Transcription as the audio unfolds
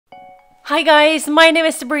Hi guys, my name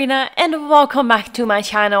is Sabrina and welcome back to my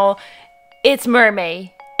channel. It's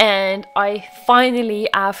Mermay and I finally,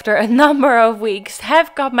 after a number of weeks,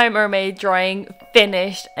 have got my mermaid drawing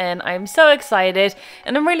finished and I'm so excited,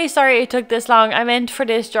 and I'm really sorry it took this long. I meant for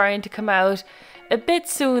this drawing to come out a bit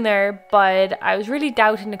sooner, but I was really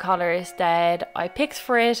doubting the colors that I picked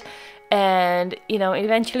for it, and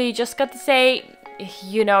eventually just got to say,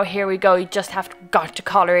 here we go, you just got to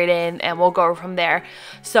color it in and we'll go from there.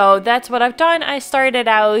 So that's what I've done. I started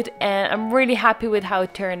out and I'm really happy with how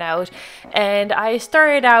it turned out. And I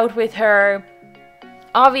started out with her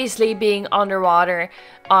obviously being underwater.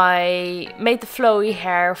 I made the flowy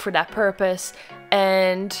hair for that purpose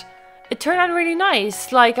and it turned out really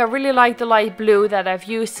nice. Like, I really like the light blue that I've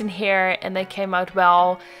used in here and they came out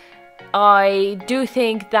well. I do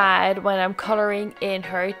think that when I'm coloring in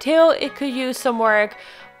her tail, it could use some work,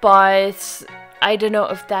 but I don't know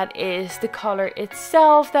if that is the color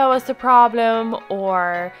itself that was the problem,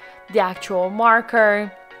 or the actual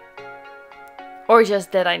marker, or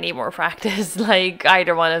just that I need more practice. Like,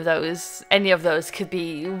 either one of those, any of those could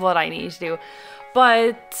be what I need to do.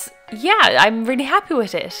 But yeah, I'm really happy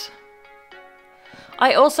with it.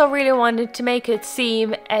 I also really wanted to make it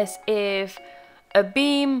seem as if a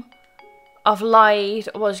beam of light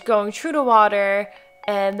was going through the water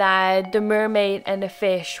and that the mermaid and the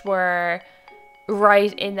fish were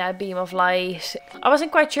right in that beam of light. I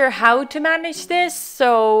wasn't quite sure how to manage this,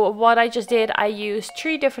 so what I just did, I used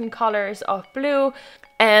 3 different colors of blue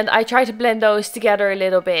and I tried to blend those together a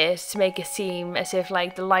little bit to make it seem as if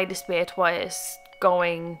like the lightest bit was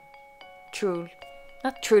going through,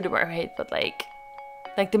 not through the mermaid, but like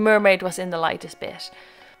the mermaid was in the lightest bit.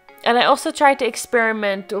 And I also tried to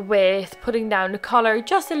experiment with putting down the color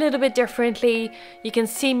just a little bit differently. You can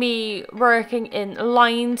see me working in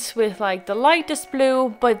lines with like the lightest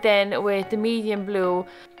blue, but then with the medium blue,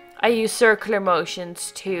 I use circular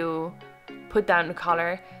motions to put down the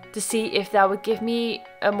color to see if that would give me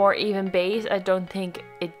a more even base. I don't think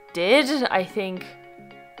it did. I think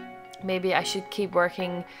maybe I should keep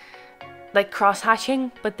working like cross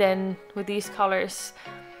hatching, but then with these colors,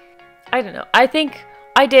 I don't know. I think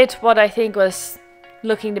I did what I think was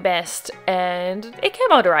looking the best and it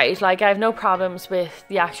came out alright. Like, I have no problems with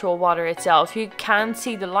the actual water itself. You can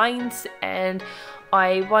see the lines, and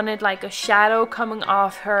I wanted like a shadow coming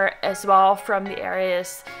off her as well from the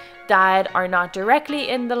areas that are not directly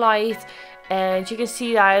in the light, and you can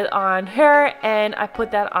see that on her, and I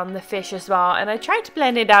put that on the fish as well, and I tried to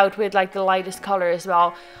blend it out with like the lightest color as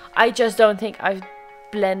well. I just don't think I've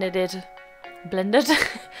blended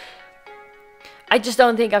I just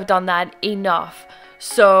don't think I've done that enough.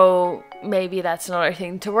 So maybe that's another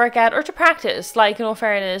thing to work at or to practice. Like, in all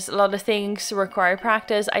fairness, a lot of things require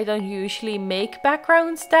practice. I don't usually make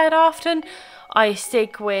backgrounds that often. I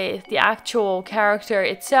stick with the actual character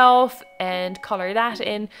itself and color that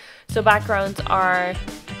in. So backgrounds are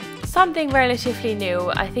something relatively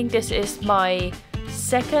new. I think this is my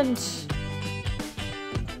second...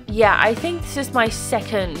 Yeah, I think this is my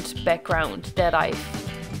second background that I've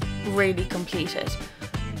really completed,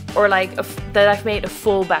 or like that I've made a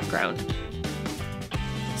full background.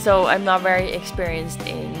 So I'm not very experienced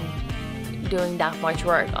in doing that much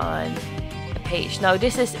work on a page. Now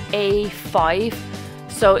this is A5,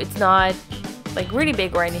 so it's not like really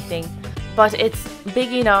big or anything, but it's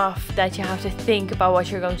big enough that you have to think about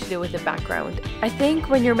what you're going to do with the background. I think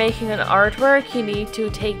when you're making an artwork, you need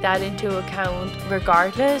to take that into account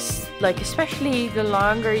regardless. Like, especially the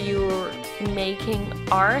longer you're making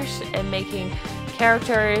art and making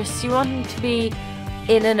characters, you want them to be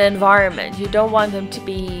in an environment. You don't want them to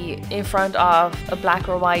be in front of a black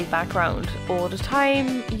or white background all the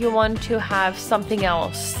time. You want to have something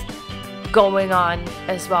else going on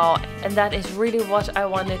as well, and that is really what I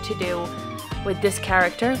wanted to do with this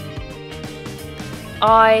character.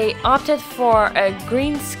 I opted for a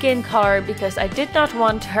green skin color because I did not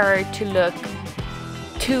want her to look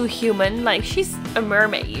too human. Like, she's a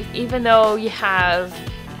mermaid, even though you have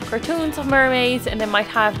cartoons of mermaids and they might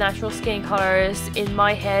have natural skin colors. In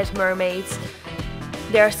my head, mermaids,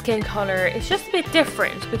 their skin color is just a bit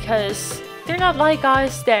different because they're not like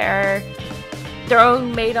us. They're their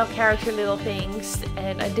own made-up character little things,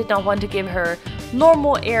 and I did not want to give her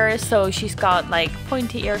normal ears, so she's got like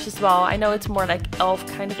pointy ears as well. I know it's more like elf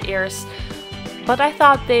kind of ears, but I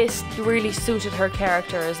thought this really suited her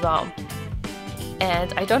character as well.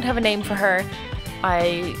 And I don't have a name for her.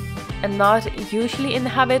 I am not usually in the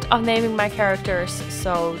habit of naming my characters,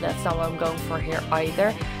 so that's not what I'm going for here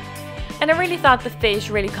either. And I really thought the fish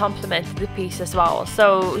really complemented the piece as well.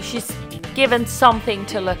 So she's given something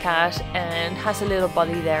to look at and has a little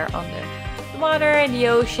body there on the water and the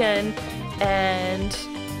ocean. and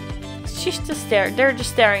she's just there. They're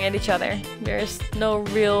just staring at each other. There's no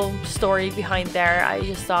real story behind there. I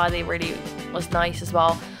just thought it really was nice as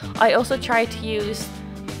well. I also tried to use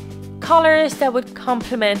colors that would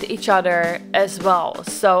complement each other as well.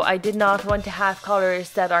 So I did not want to have colors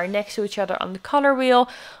that are next to each other on the color wheel.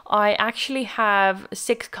 I actually have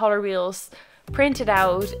 6 color wheels printed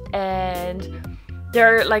out, and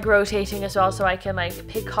they're like rotating as well, so I can like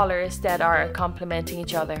pick colors that are complementing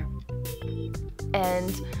each other.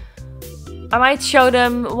 And I might show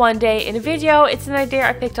them one day in a video. It's an idea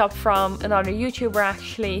I picked up from another YouTuber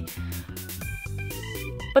actually,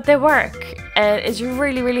 but they work and it's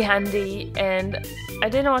really handy. And I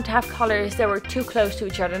didn't want to have colors that were too close to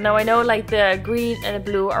each other. Now I know like the green and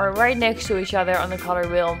the blue are right next to each other on the color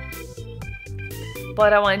wheel,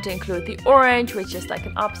 but I wanted to include the orange, which is like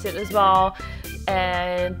an opposite as well,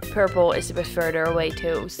 and purple is a bit further away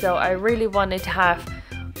too. So I really wanted to have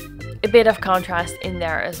a bit of contrast in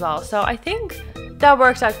there as well. So I think that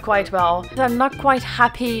works out quite well. I'm not quite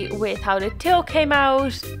happy with how the tail came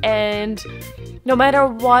out, and no matter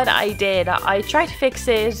what I did, I tried to fix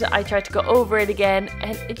it, I tried to go over it again,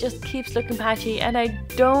 and it just keeps looking patchy, and I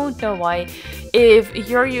don't know why. If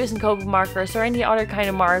you're using Copic markers or any other kind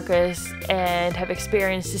of markers and have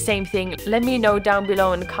experienced the same thing, let me know down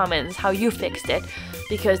below in the comments how you fixed it,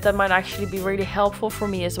 because that might actually be really helpful for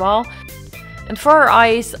me as well. And for her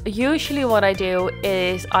eyes, usually what I do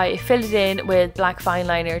is I fill it in with black fine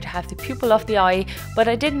liner to have the pupil of the eye, but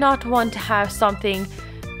I did not want to have something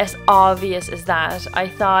as obvious as that. I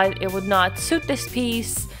thought it would not suit this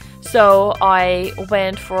piece, so I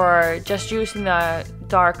went for just using the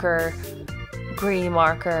darker green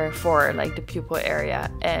marker for like the pupil area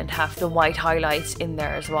and have the white highlights in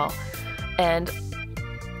there as well. And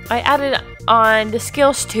I added on the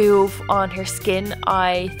skills too on her skin.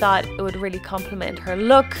 I thought it would really complement her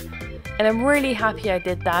look, and I'm really happy I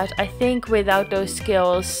did that. I think without those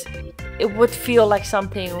skills it would feel like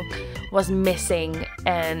something was missing,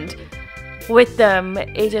 and with them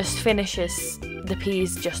it just finishes the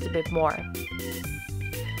piece just a bit more.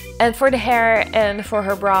 And for the hair and for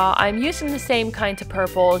her bra, I'm using the same kinds of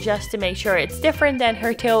purple just to make sure it's different than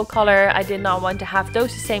her tail color. I did not want to have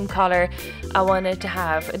those the same color. I wanted to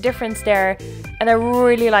have a difference there, and I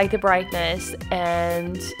really like the brightness,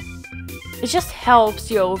 and it just helps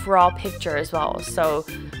the overall picture as well. So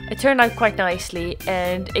it turned out quite nicely.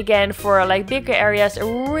 And again, for like bigger areas, I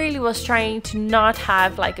really was trying to not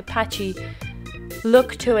have like a patchy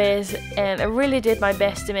look to it, and I really did my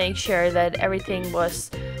best to make sure that everything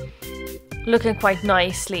was looking quite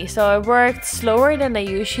nicely. So I worked slower than I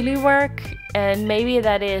usually work, and maybe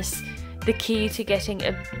that is the key to getting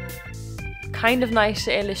a kind of nice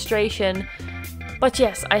illustration. But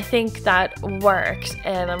yes, I think that worked,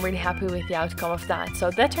 and I'm really happy with the outcome of that. So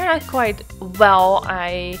that turned out quite well.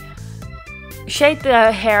 I shade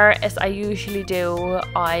the hair as I usually do.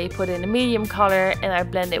 I put in a medium color and I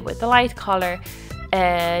blend it with the light color,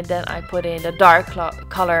 and then I put in the dark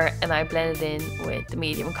color and I blend it in with the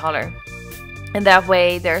medium color. And that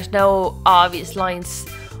way there's no obvious lines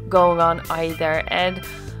going on either. And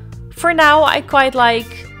for now I quite like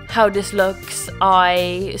how this looks.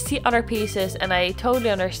 I see other pieces and I totally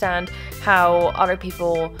understand how other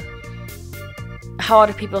people's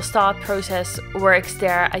thought process works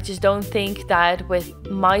there. I just don't think that with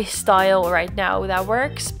my style right now that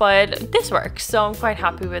works, but this works, so I'm quite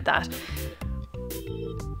happy with that.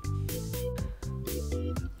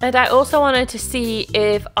 And I also wanted to see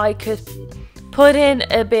if I could put in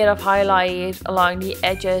a bit of highlight along the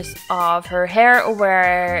edges of her hair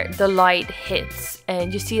where the light hits,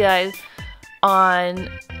 and you see that on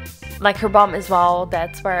like her bum as well.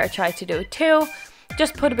 That's where I tried to do it too.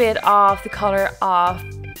 Just put a bit of the color of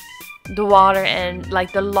the water and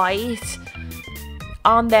like the light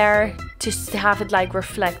on there to have it like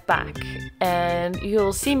reflect back, and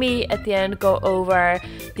you'll see me at the end go over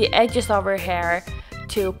the edges of her hair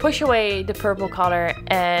to push away the purple color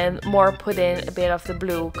and more put in a bit of the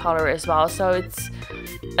blue color as well. So it's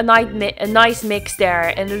a nice mix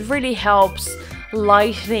there, and it really helps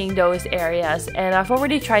lightening those areas. And I've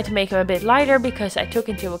already tried to make them a bit lighter because I took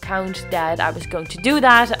into account that I was going to do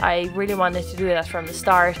that. I really wanted to do that from the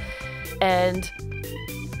start, and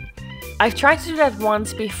I've tried to do that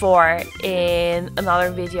once before in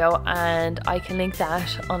another video, and I can link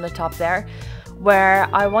that on the top there, where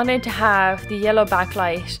I wanted to have the yellow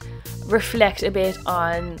backlight reflect a bit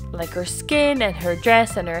on like her skin and her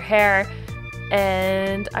dress and her hair,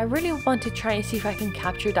 and I really want to try and see if I can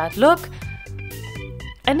capture that look.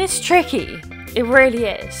 And it's tricky, it really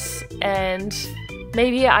is, and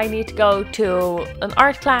maybe I need to go to an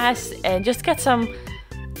art class and just get some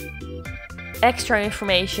extra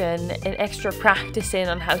information and extra practicing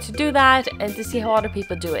on how to do that, and to see how other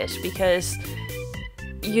people do it, because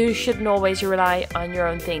you shouldn't always rely on your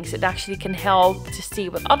own things. It actually can help to see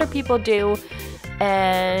what other people do,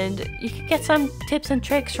 and you can get some tips and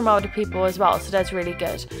tricks from other people as well, so that's really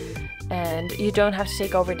good. And you don't have to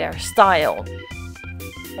take over their style.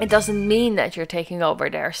 It doesn't mean that you're taking over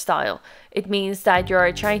their style. It means that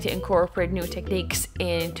you're trying to incorporate new techniques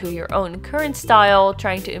into your own current style,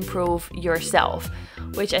 trying to improve yourself,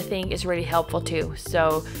 which I think is really helpful too.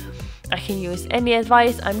 So I can use any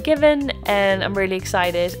advice I'm given, and I'm really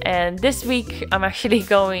excited. And this week I'm actually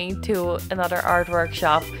going to another art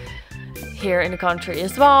workshop here in the country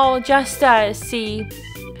as well, just to see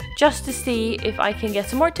if I can get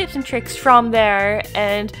some more tips and tricks from there.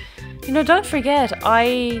 And you know, don't forget,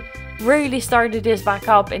 I really started this back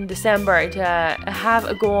up in December to have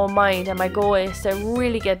a goal in mind, and my goal is to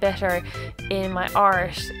really get better in my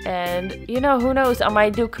art. And you know, who knows, I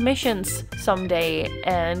might do commissions someday,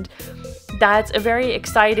 and that's a very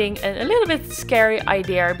exciting and a little bit scary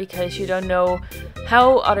idea, because you don't know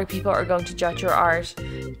how other people are going to judge your art.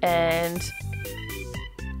 And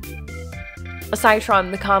aside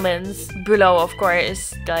from the comments below, of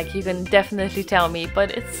course, like, you can definitely tell me, but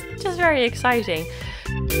it's just very exciting.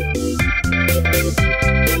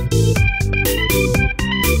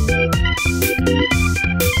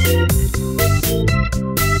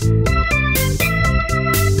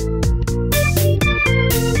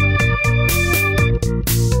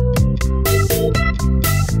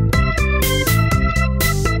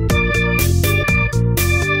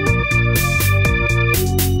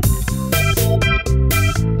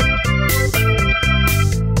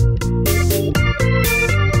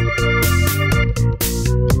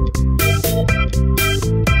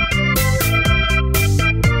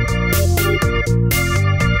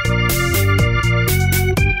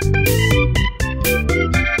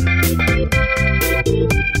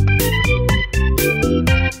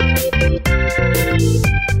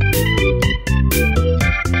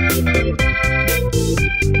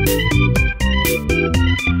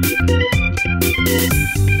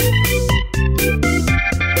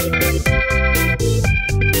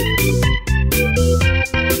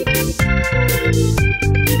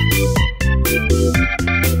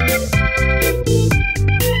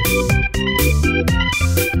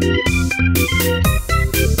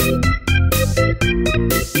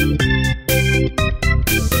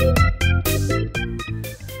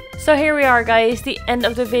 So here we are, guys, the end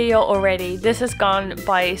of the video already. This has gone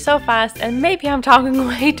by so fast, and maybe I'm talking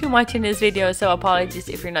way too much in this video, so apologies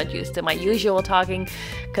if you're not used to my usual talking,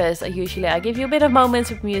 because usually I give you a bit of moments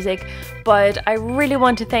with music. But I really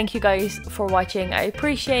want to thank you guys for watching. I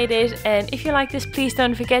appreciate it, and if you like this, please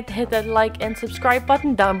don't forget to hit that like and subscribe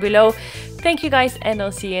button down below. Thank you guys, and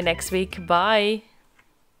I'll see you next week. Bye!